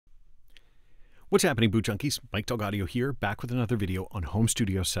What's happening, Boot Junkies? Mike Dog Audio here, back with another video on home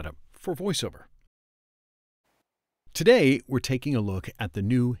studio setup for voiceover. Today, we're taking a look at the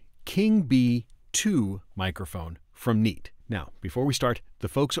new King Bee 2 microphone from Neat. Now, before we start, the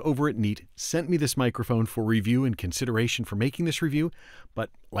folks over at Neat sent me this microphone for review and consideration for making this review, but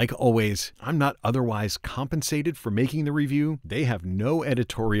like always, I'm not otherwise compensated for making the review. They have no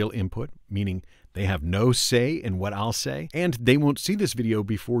editorial input, meaning they have no say in what I'll say, and they won't see this video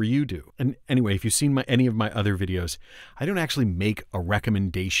before you do. And anyway, if you've seen any of my other videos, I don't actually make a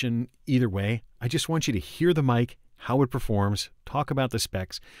recommendation either way. I just want you to hear the mic, how it performs, talk about the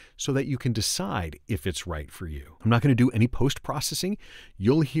specs, so that you can decide if it's right for you. I'm not going to do any post-processing.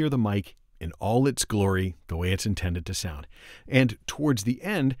 You'll hear the mic in all its glory, the way it's intended to sound. And towards the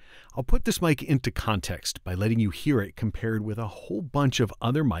end, I'll put this mic into context by letting you hear it compared with a whole bunch of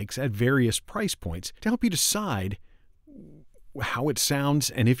other mics at various price points to help you decide how it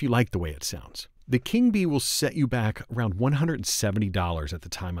sounds and if you like the way it sounds. The King Bee will set you back around $170 at the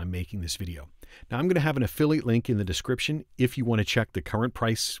time I'm making this video. Now, I'm going to have an affiliate link in the description if you want to check the current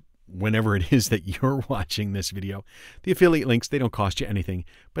price whenever it is that you're watching this video. The affiliate links, they don't cost you anything,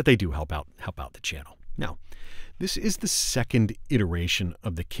 but they do help out the channel. Now, this is the second iteration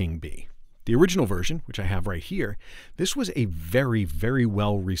of the King Bee. The original version, which I have right here, this was a very, very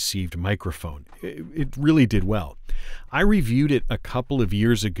well received microphone. It really did well. I reviewed it a couple of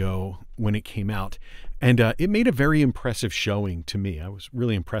years ago when it came out, and it made a very impressive showing to me. I was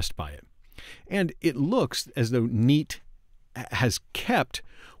really impressed by it. And it looks as though Neat has kept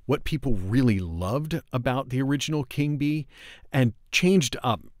what people really loved about the original King Bee and changed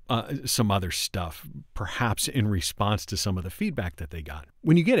up some other stuff, perhaps in response to some of the feedback that they got.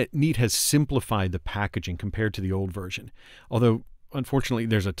 When you get it, Neat has simplified the packaging compared to the old version, although unfortunately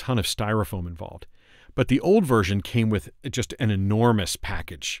there's a ton of styrofoam involved. But the old version came with just an enormous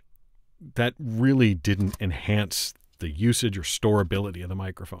package that really didn't enhance the usage or storability of the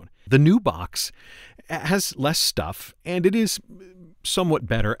microphone. The new box has less stuff, and it is somewhat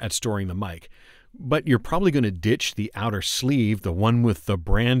better at storing the mic. But you're probably going to ditch the outer sleeve, the one with the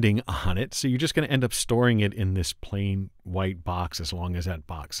branding on it, so you're just going to end up storing it in this plain white box as long as that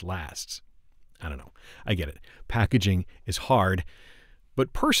box lasts. I don't know. I get it. Packaging is hard,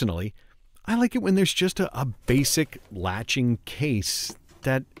 but personally, I like it when there's just a basic latching case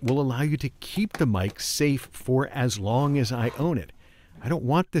that will allow you to keep the mic safe for as long as I own it. I don't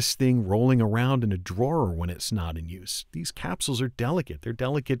want this thing rolling around in a drawer when it's not in use. These capsules are delicate. They're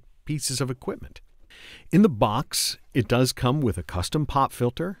delicate pieces of equipment. In the box, it does come with a custom pop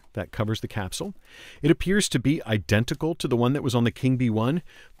filter that covers the capsule. It appears to be identical to the one that was on the King Bee 1,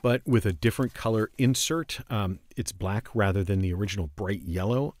 but with a different color insert. It's black rather than the original bright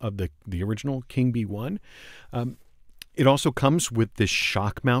yellow of the original King Bee 1. It also comes with this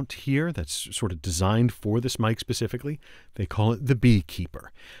shock mount here that's sort of designed for this mic specifically. They call it the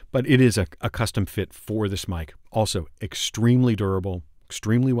Beekeeper, but it is a custom fit for this mic. Also extremely durable,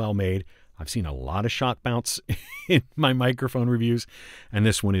 extremely well made. I've seen a lot of shock mounts in my microphone reviews, and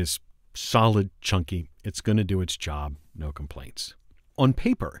this one is solid, chunky. It's going to do its job, no complaints. On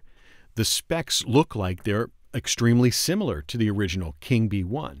paper, the specs look like they're extremely similar to the original King Bee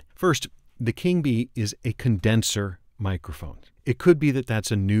 1. First, the King Bee is a condenser microphone. It could be that that's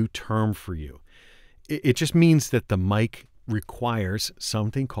a new term for you. It just means that the mic requires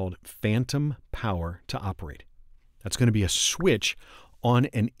something called phantom power to operate. That's going to be a switch on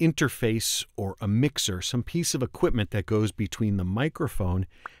an interface or a mixer, some piece of equipment that goes between the microphone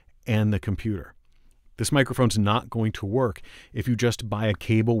and the computer. This microphone's not going to work if you just buy a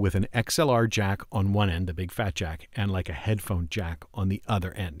cable with an XLR jack on one end, the big fat jack, and like a headphone jack on the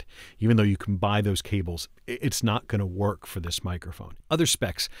other end. Even though you can buy those cables, it's not going to work for this microphone. Other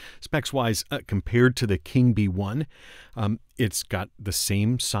specs-wise, compared to the King Bee 1, it's got the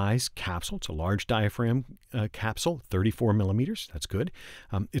same size capsule. It's a large diaphragm capsule, 34 millimeters. That's good.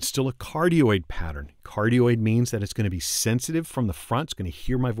 It's still a cardioid pattern. Cardioid means that it's going to be sensitive from the front. It's going to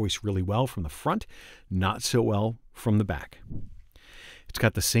hear my voice really well from the front, not so well from the back. It's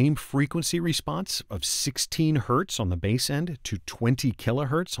got the same frequency response of 16 hertz on the bass end to 20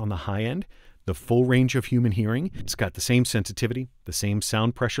 kilohertz on the high end, the full range of human hearing. It's got the same sensitivity, the same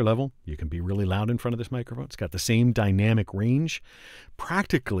sound pressure level. You can be really loud in front of this microphone. It's got the same dynamic range.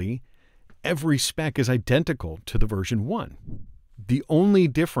 Practically every spec is identical to the version 1. The only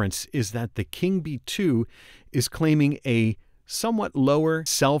difference is that the King Bee 2 is claiming a somewhat lower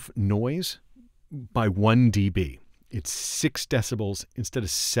self noise by 1 dB. It's 6 decibels instead of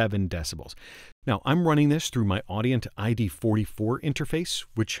 7 decibels. Now, I'm running this through my Audion ID44 interface,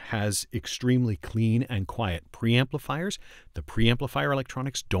 which has extremely clean and quiet preamplifiers. The preamplifier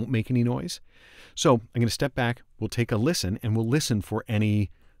electronics don't make any noise. So I'm going to step back, we'll take a listen, and we'll listen for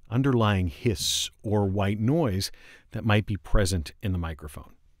any underlying hiss or white noise that might be present in the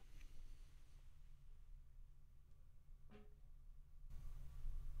microphone.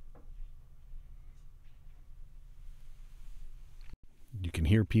 You can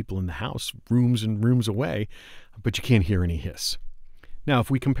hear people in the house, rooms and rooms away, but you can't hear any hiss. Now, if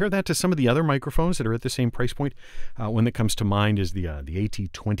we compare that to some of the other microphones that are at the same price point, one that comes to mind is the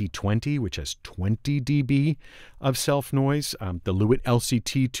AT2020, which has 20 dB of self-noise. The Lewitt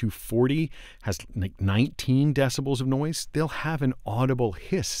LCT 240 has like 19 decibels of noise. They'll have an audible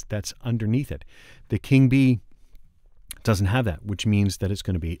hiss that's underneath it. The King Bee doesn't have that, which means that it's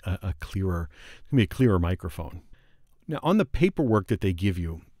going to be a clearer microphone. Now, on the paperwork that they give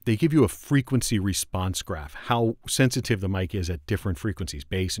you a frequency response graph, how sensitive the mic is at different frequencies,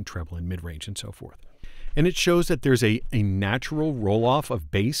 bass and treble and mid-range and so forth. And it shows that there's a natural roll-off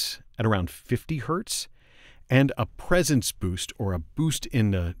of bass at around 50 hertz and a presence boost or a boost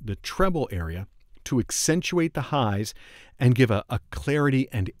in the treble area to accentuate the highs and give a clarity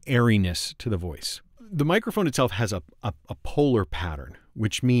and airiness to the voice. The microphone itself has a polar pattern,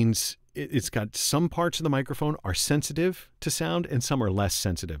 which means it's got some parts of the microphone are sensitive to sound and some are less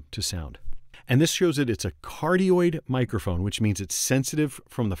sensitive to sound. And this shows that it's a cardioid microphone, which means it's sensitive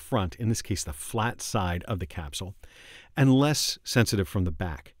from the front, in this case the flat side of the capsule, and less sensitive from the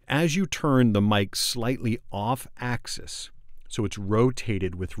back. As you turn the mic slightly off axis, so it's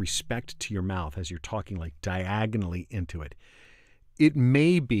rotated with respect to your mouth as you're talking like diagonally into it, it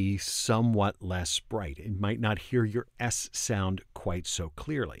may be somewhat less bright. It might not hear your S sound quite so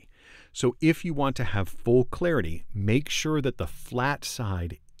clearly. So if you want to have full clarity, make sure that the flat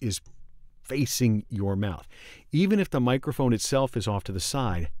side is facing your mouth. Even if the microphone itself is off to the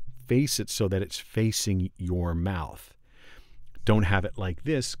side, face it so that it's facing your mouth. Don't have it like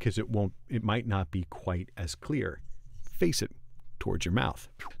this because it might not be quite as clear. Face it towards your mouth.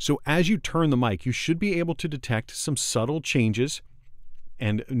 So as you turn the mic, you should be able to detect some subtle changes.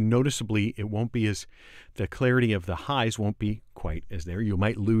 And noticeably, the clarity of the highs won't be quite as there. You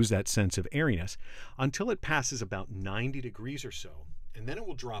might lose that sense of airiness until it passes about 90 degrees or so, and then it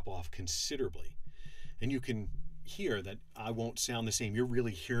will drop off considerably. And you can hear that I won't sound the same. You're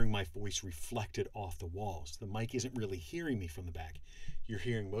really hearing my voice reflected off the walls. The mic isn't really hearing me from the back. You're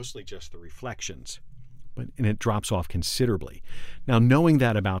hearing mostly just the reflections. And it drops off considerably. Now, knowing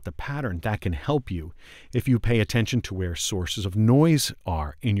that about the pattern, that can help you if you pay attention to where sources of noise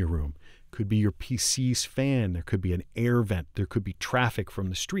are in your room. Could be your PC's fan, there could be an air vent, there could be traffic from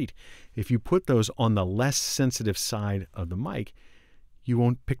the street. If you put those on the less sensitive side of the mic, you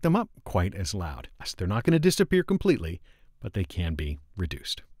won't pick them up quite as loud. They're not going to disappear completely, but they can be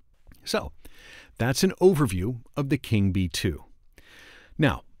reduced. So, that's an overview of the King Bee 2.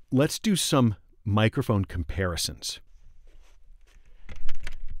 Now, let's do some microphone comparisons.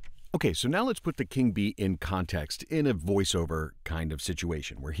 Okay, so now let's put the King Bee in context in a voiceover kind of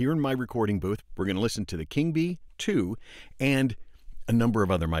situation. We're here in my recording booth. We're going to listen to the King Bee 2 and a number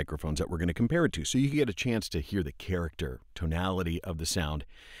of other microphones that we're going to compare it to, so you can get a chance to hear the character, tonality of the sound,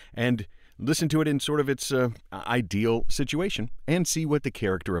 and listen to it in sort of its ideal situation and see what the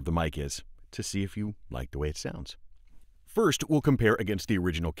character of the mic is to see if you like the way it sounds. First, we'll compare against the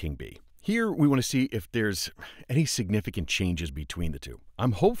original King Bee. Here, we want to see if there's any significant changes between the two.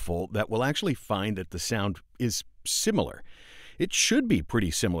 I'm hopeful that we'll actually find that the sound is similar. It should be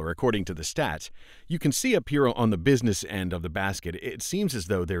pretty similar according to the stats. You can see up here on the business end of the basket, it seems as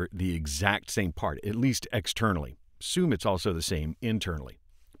though they're the exact same part, at least externally. Assume it's also the same internally.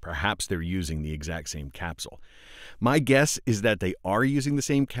 Perhaps they're using the exact same capsule. My guess is that they are using the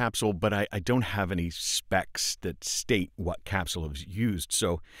same capsule, but I don't have any specs that state what capsule is used,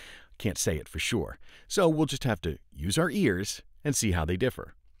 so can't say it for sure. So we'll just have to use our ears and see how they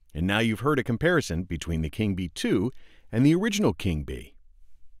differ. And now you've heard a comparison between the King Bee 2 and the original King Bee.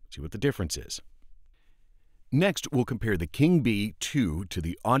 See what the difference is. Next, we'll compare the King Bee 2 to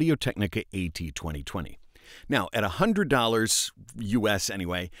the Audio-Technica AT2020. Now, at $100 US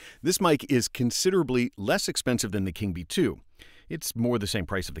anyway, this mic is considerably less expensive than the King Bee 2. It's more the same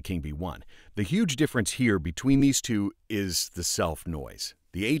price of the King Bee 1. The huge difference here between these two is the self-noise.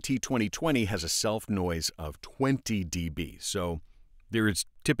 The AT2020 has a self-noise of 20 dB, so there is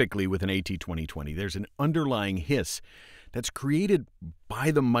typically with an AT2020, there's an underlying hiss that's created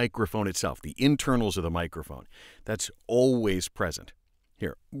by the microphone itself, the internals of the microphone. That's always present.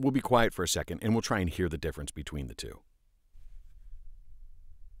 Here, we'll be quiet for a second and we'll try and hear the difference between the two.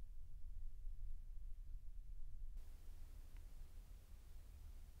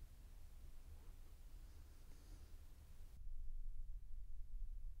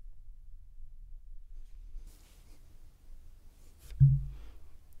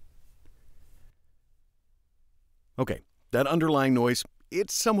 Okay, that underlying noise,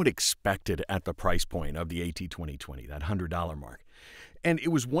 it's somewhat expected at the price point of the AT2020, that $100 mark. And it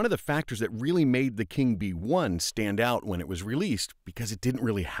was one of the factors that really made the King B1 stand out when it was released because it didn't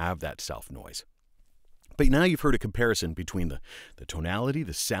really have that self noise. But now you've heard a comparison between the tonality,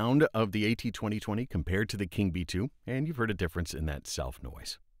 the sound of the AT2020 compared to the King B2, and you've heard a difference in that self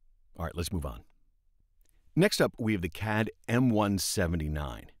noise. All right, let's move on. Next up, we have the CAD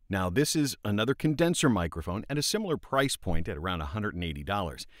M179. Now, this is another condenser microphone at a similar price point at around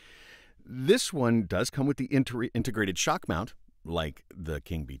 $180. This one does come with the integrated shock mount, like the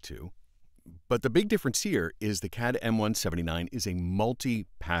King B2, but the big difference here is the CAD M179 is a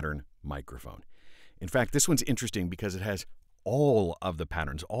multi-pattern microphone. In fact, this one's interesting because it has all of the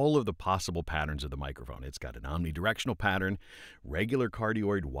patterns, all of the possible patterns of the microphone. It's got an omnidirectional pattern, regular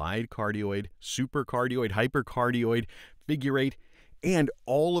cardioid, wide cardioid, super cardioid, hypercardioid, figure eight, and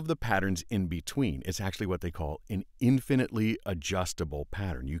all of the patterns in between. It's actually what they call an infinitely adjustable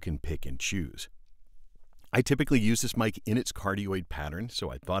pattern. You can pick and choose. I typically use this mic in its cardioid pattern, so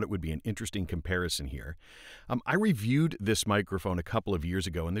I thought it would be an interesting comparison here. I reviewed this microphone a couple of years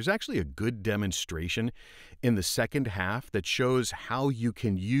ago, and there's actually a good demonstration in the second half that shows how you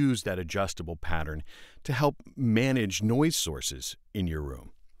can use that adjustable pattern to help manage noise sources in your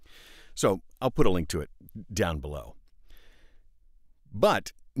room. So I'll put a link to it down below.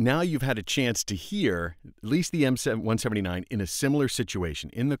 But now you've had a chance to hear at least the M179 in a similar situation,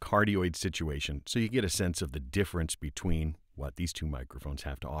 in the cardioid situation, so you get a sense of the difference between what these two microphones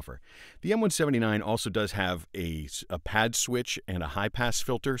have to offer. The M179 also does have a pad switch and a high-pass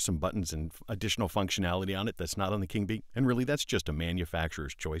filter, some buttons and additional functionality on it that's not on the King B, and really that's just a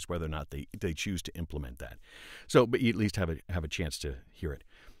manufacturer's choice whether or not they choose to implement that. So, but you at least have a chance to hear it.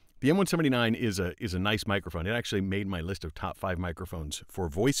 The M179 is a nice microphone. It actually made my list of top 5 microphones for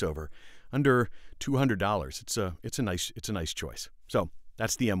voiceover under $200. It's a nice choice. So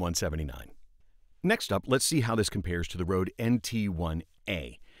that's the M179. Next up, let's see how this compares to the Rode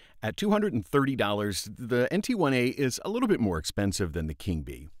NT1A. At $230, the NT1A is a little bit more expensive than the King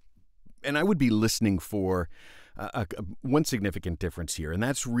B. And I would be listening for one significant difference here, and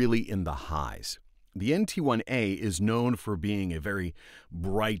that's really in the highs. The NT1A is known for being a very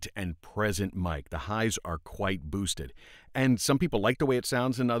bright and present mic. The highs are quite boosted. And some people like the way it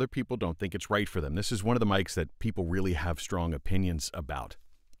sounds and other people don't think it's right for them. This is one of the mics that people really have strong opinions about.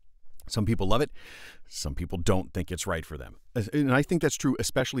 Some people love it. Some people don't think it's right for them. And I think that's true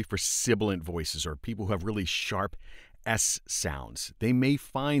especially for sibilant voices or people who have really sharp S sounds. They may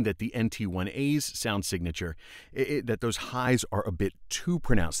find that the NT1A's sound signature, that those highs are a bit too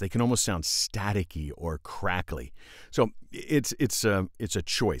pronounced. They can almost sound staticky or crackly. So it's a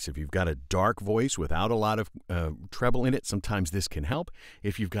choice. If you've got a dark voice without a lot of treble in it, sometimes this can help.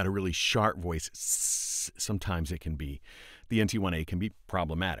 If you've got a really sharp voice, sometimes the NT1A can be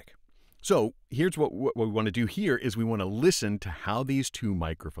problematic. So here's what we want to do here is we want to listen to how these two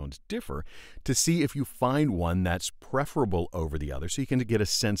microphones differ to see if you find one that's preferable over the other so you can get a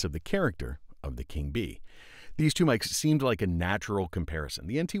sense of the character of the King B. These two mics seemed like a natural comparison.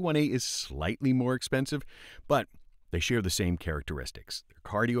 The NT1A is slightly more expensive, but they share the same characteristics. They're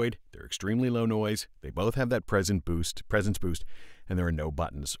cardioid, they're extremely low noise, they both have that presence boost, and there are no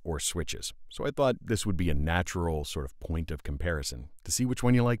buttons or switches. So I thought this would be a natural sort of point of comparison to see which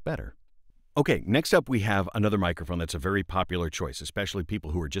one you like better. Okay, next up we have another microphone that's a very popular choice, especially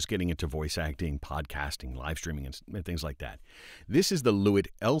people who are just getting into voice acting, podcasting, live streaming, and things like that. This is the Lewitt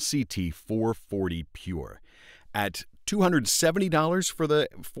LCT 440 Pure. At $270 for the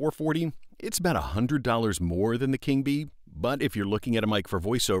 440, it's about $100 more than the King B, but if you're looking at a mic for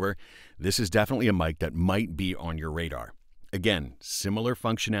voiceover, this is definitely a mic that might be on your radar. Again, similar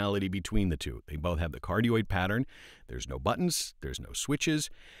functionality between the two. They both have the cardioid pattern, there's no buttons, there's no switches,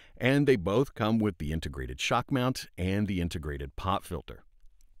 and they both come with the integrated shock mount and the integrated pop filter.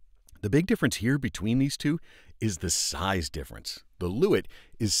 The big difference here between these two is the size difference. The Lewitt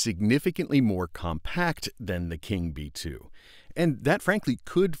is significantly more compact than the King B2. And that frankly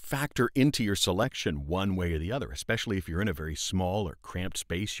could factor into your selection one way or the other, especially if you're in a very small or cramped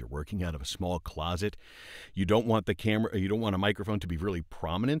space, you're working out of a small closet. You don't want a microphone to be really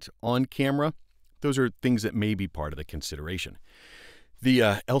prominent on camera. Those are things that may be part of the consideration. The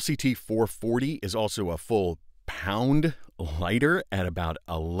LCT 440 is also a full pound lighter at about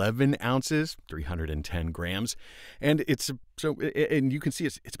 11 ounces, 310 grams. And and you can see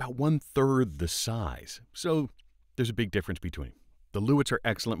it's about 1/3 the size. So there's a big difference between. The Lewitts are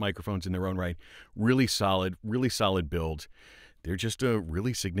excellent microphones in their own right, really solid builds. They're just a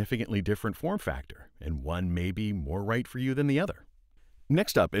really significantly different form factor, and one may be more right for you than the other.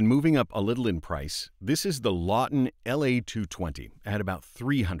 Next up, and moving up a little in price, this is the Lauten LA220 at about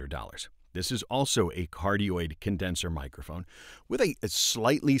 $300. This is also a cardioid condenser microphone with a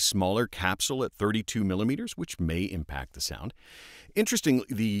slightly smaller capsule at 32 millimeters, which may impact the sound. Interestingly,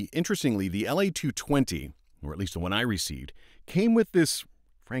 the LA220, or at least the one I received, came with this,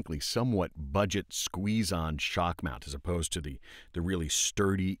 frankly, somewhat budget squeeze-on shock mount as opposed to the really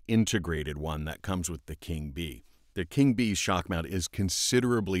sturdy integrated one that comes with the King B. The King B's shock mount is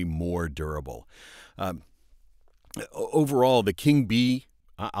considerably more durable. Overall, the King B,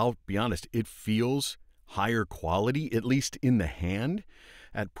 I'll be honest, it feels higher quality, at least in the hand,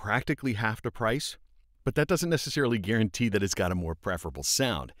 at practically half the price. But that doesn't necessarily guarantee that it's got a more preferable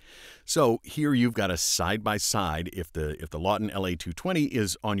sound. So here you've got a side-by-side. If the Lauten LA220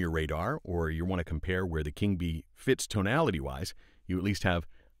 is on your radar, or you want to compare where the King B fits tonality-wise, you at least have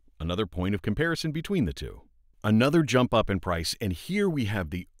another point of comparison between the two. Another jump up in price, and here we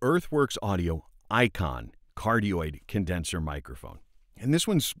have the Earthworks Audio Icon cardioid condenser microphone. And this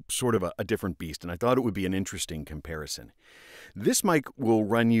one's sort of a different beast, and I thought it would be an interesting comparison. This mic will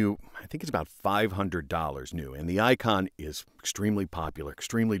run you, I think it's about $500 new, and the Icon is extremely popular,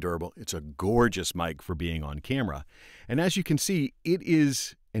 extremely durable. It's a gorgeous mic for being on camera. And as you can see, it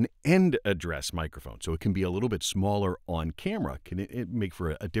is an end address microphone, so it can be a little bit smaller on camera. Can it make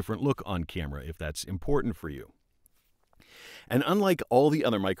for a different look on camera if that's important for you? And unlike all the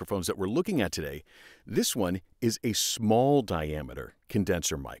other microphones that we're looking at today, this one is a small diameter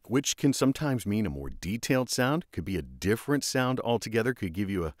condenser mic, which can sometimes mean a more detailed sound, could be a different sound altogether, could give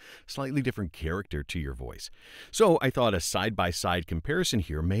you a slightly different character to your voice. So I thought a side-by-side comparison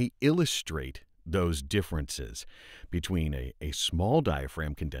here may illustrate those differences between a small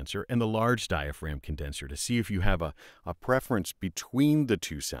diaphragm condenser and the large diaphragm condenser to see if you have a preference between the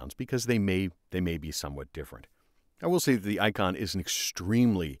two sounds, because they may be somewhat different. I will say that the Icon is an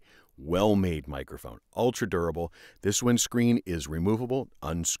extremely well-made microphone, ultra durable. This windscreen is removable,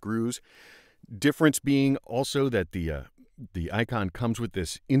 unscrews. Difference being also that the Icon comes with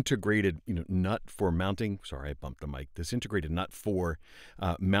this integrated nut for mounting. Sorry, I bumped the mic. This integrated nut for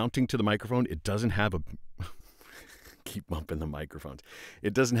mounting to the microphone. It doesn't have a keep bumping the microphones.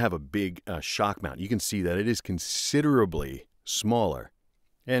 It doesn't have a big shock mount. You can see that it is considerably smaller.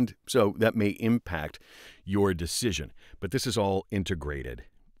 And so that may impact your decision. But this is all integrated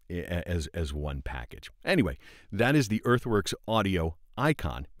as one package. Anyway, that is the Earthworks Audio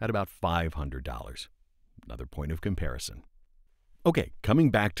Icon at about $500. Another point of comparison. Okay, coming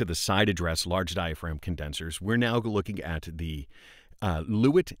back to the side address large diaphragm condensers, we're now looking at the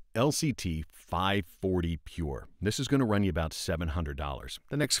Lewitt LCT 540 Pure. This is going to run you about $700.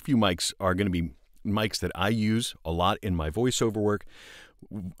 The next few mics are going to be mics that I use a lot in my voiceover work,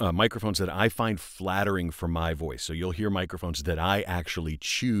 microphones that I find flattering for my voice. So you'll hear microphones that I actually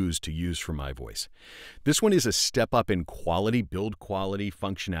choose to use for my voice. This one is a step up in quality, build quality,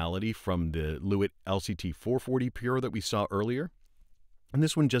 functionality from the Lewitt LCT 440 Pure that we saw earlier. And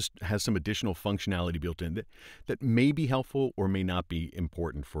this one just has some additional functionality built in that may be helpful or may not be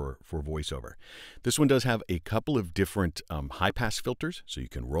important for voiceover. This one does have a couple of different high-pass filters, so you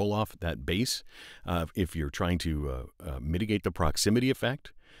can roll off that bass if you're trying to mitigate the proximity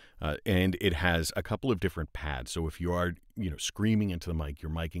effect. And it has a couple of different pads. So if you are screaming into the mic, you're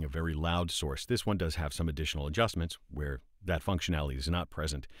miking a very loud source. This one does have some additional adjustments where that functionality is not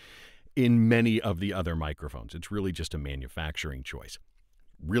present in many of the other microphones. It's really just a manufacturing choice.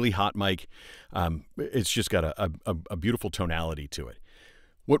 Really hot mic. It's just got a beautiful tonality to it.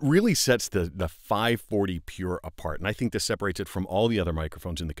 What really sets the 540 Pure apart, and I think this separates it from all the other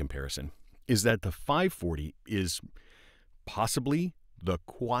microphones in the comparison, is that the 540 is possibly the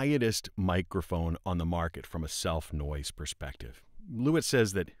quietest microphone on the market from a self-noise perspective. Lewitt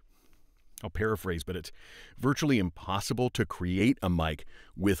says that, I'll paraphrase, but it's virtually impossible to create a mic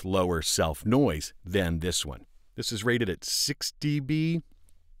with lower self-noise than this one. This is rated at 6 dB.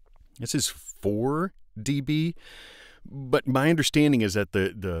 This is 4 dB, but my understanding is that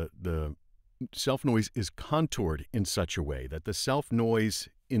the self-noise is contoured in such a way that the self-noise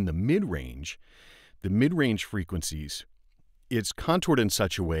in the mid-range frequencies, it's contoured in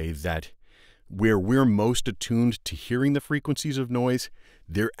such a way that where we're most attuned to hearing the frequencies of noise,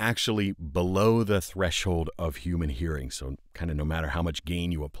 they're actually below the threshold of human hearing. So kind of no matter how much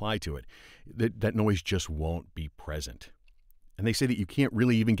gain you apply to it, that noise just won't be present. And they say that you can't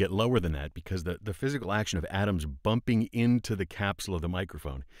really even get lower than that because the physical action of atoms bumping into the capsule of the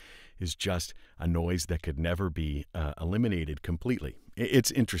microphone is just a noise that could never be eliminated completely.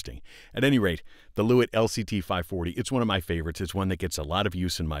 It's interesting. At any rate, the Lewitt LCT 540, it's one of my favorites. It's one that gets a lot of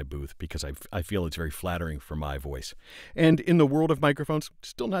use in my booth because I feel it's very flattering for my voice. And in the world of microphones,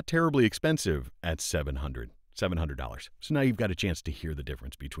 still not terribly expensive at $700. So now you've got a chance to hear the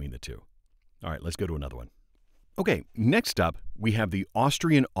difference between the two. All right, let's go to another one. Okay, next up, we have the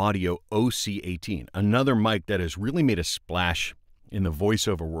Austrian Audio OC18, another mic that has really made a splash in the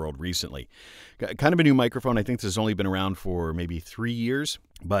voiceover world recently. Kind of a new microphone. I think this has only been around for maybe 3 years,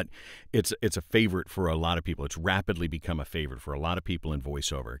 but it's a favorite for a lot of people. It's rapidly become a favorite for a lot of people in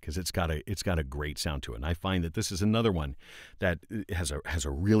voiceover because it's got a great sound to it. And I find that this is another one that has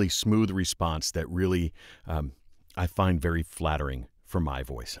a really smooth response that really I find very flattering for my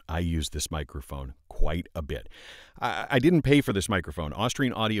voice. I use this microphone quite a bit. I didn't pay for this microphone.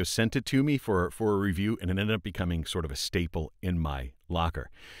 Austrian Audio sent it to me for a review, and it ended up becoming sort of a staple in my locker.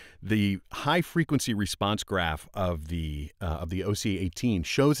 The high frequency response graph of the OC18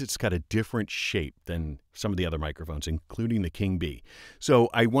 shows it's got a different shape than some of the other microphones, including the King B. So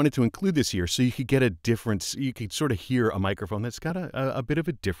I wanted to include this here so you could get a difference. You could sort of hear a microphone that's got a bit of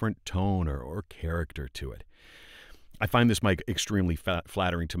a different tone or character to it. I find this mic extremely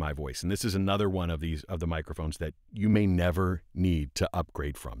flattering to my voice, and this is another one of the microphones that you may never need to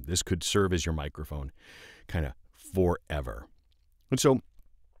upgrade from. This could serve as your microphone kind of forever. And so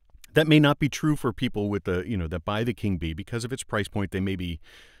that may not be true for people with that buy the King B because of its price point. They may be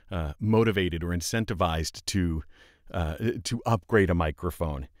motivated or incentivized to upgrade a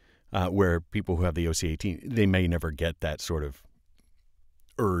microphone, where people who have the OC18, they may never get that sort of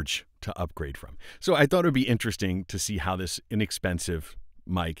urge to upgrade from. So I thought it would be interesting to see how this inexpensive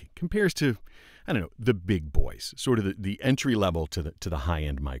mic compares to, I don't know, the big boys, sort of the entry level to the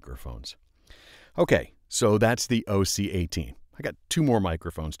high-end microphones. Okay, so that's the OC18. I got 2 more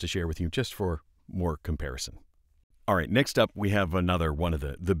microphones to share with you just for more comparison. All right, next up we have another one of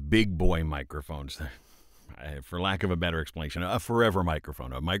the big boy microphones. For lack of a better explanation, a forever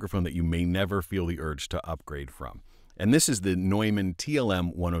microphone, a microphone that you may never feel the urge to upgrade from. And this is the Neumann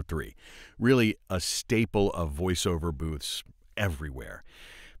TLM103, really a staple of voiceover booths everywhere.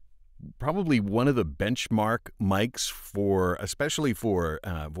 Probably one of the benchmark mics especially for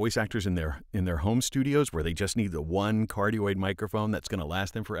voice actors in their home studios where they just need the one cardioid microphone that's going to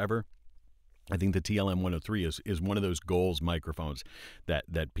last them forever. I think the TLM103 is one of those goals microphones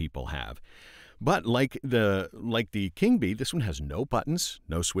that people have. But like the King B, this one has no buttons,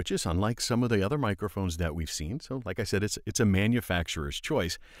 no switches, unlike some of the other microphones that we've seen. So like I said, it's a manufacturer's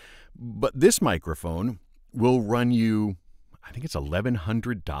choice. But this microphone will run you, I think it's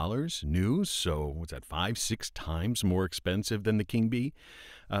 $1,100 new. So what's that, 5-6 times more expensive than the King B?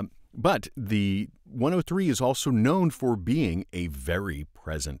 But the 103 is also known for being a very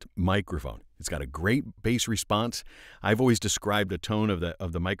present microphone. It's got a great bass response. I've always described the tone of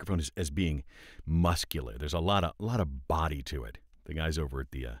the microphone as being muscular. There's a lot of body to it. The guys over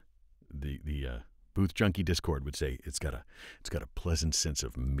at the Booth Junkie Discord would say it's got a pleasant sense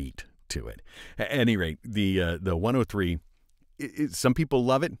of meat to it. At any rate, the 103, some people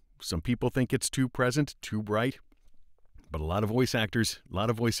love it. Some people think it's too present, too bright. But a lot of voice actors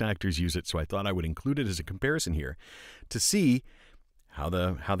use it, so I thought I would include it as a comparison here to see how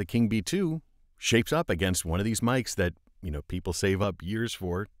the King B2 shapes up against one of these mics that people save up years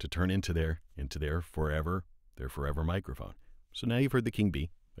for to turn into their forever microphone. So now you've heard the King B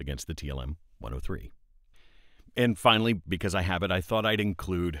against the TLM103. And finally, because I have it, I thought I'd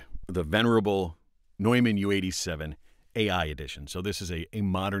include the venerable Neumann U87 AI edition. So this is a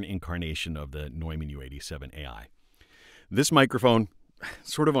modern incarnation of the Neumann U87 AI. This microphone,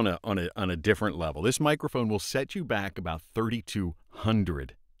 sort of on a different level. This microphone will set you back about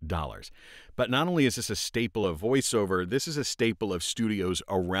 $3,200. But not only is this a staple of voiceover, this is a staple of studios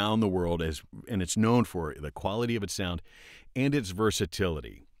around the world, and it's known for the quality of its sound and its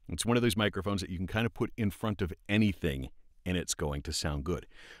versatility. It's one of those microphones that you can kind of put in front of anything, and it's going to sound good.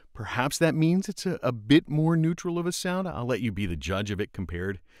 Perhaps that means it's a bit more neutral of a sound. I'll let you be the judge of it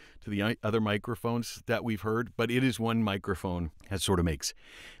compared to the other microphones that we've heard, but it is one microphone that sort of makes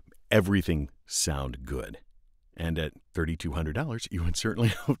everything sound good. And at $3,200, you would certainly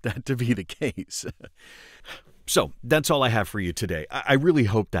hope that to be the case. So that's all I have for you today. I really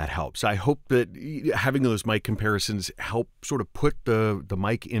hope that helps. I hope that having those mic comparisons help sort of put the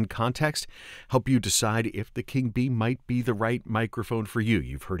mic in context, help you decide if the King Bee might be the right microphone for you.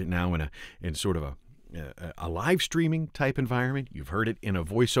 You've heard it now in sort of a live streaming type environment. You've heard it in a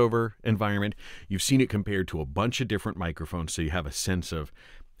voiceover environment. You've seen it compared to a bunch of different microphones, so you have a sense of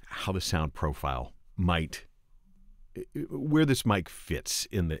how the sound profile where this mic fits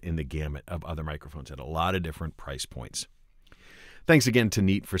in the gamut of other microphones at a lot of different price points. Thanks again to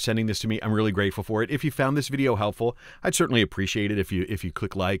Neat for sending this to me. I'm really grateful for it. If you found this video helpful, I'd certainly appreciate it if you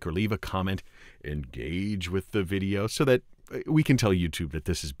click like or leave a comment, engage with the video so that we can tell YouTube that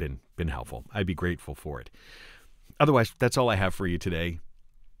this has been helpful. I'd be grateful for it. Otherwise, that's all I have for you today.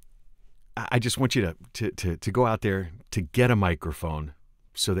 I just want you to go out there to get a microphone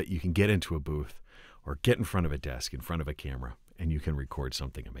so that you can get into a booth or get in front of a desk, in front of a camera, and you can record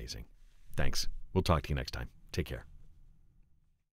something amazing. Thanks. We'll talk to you next time. Take care.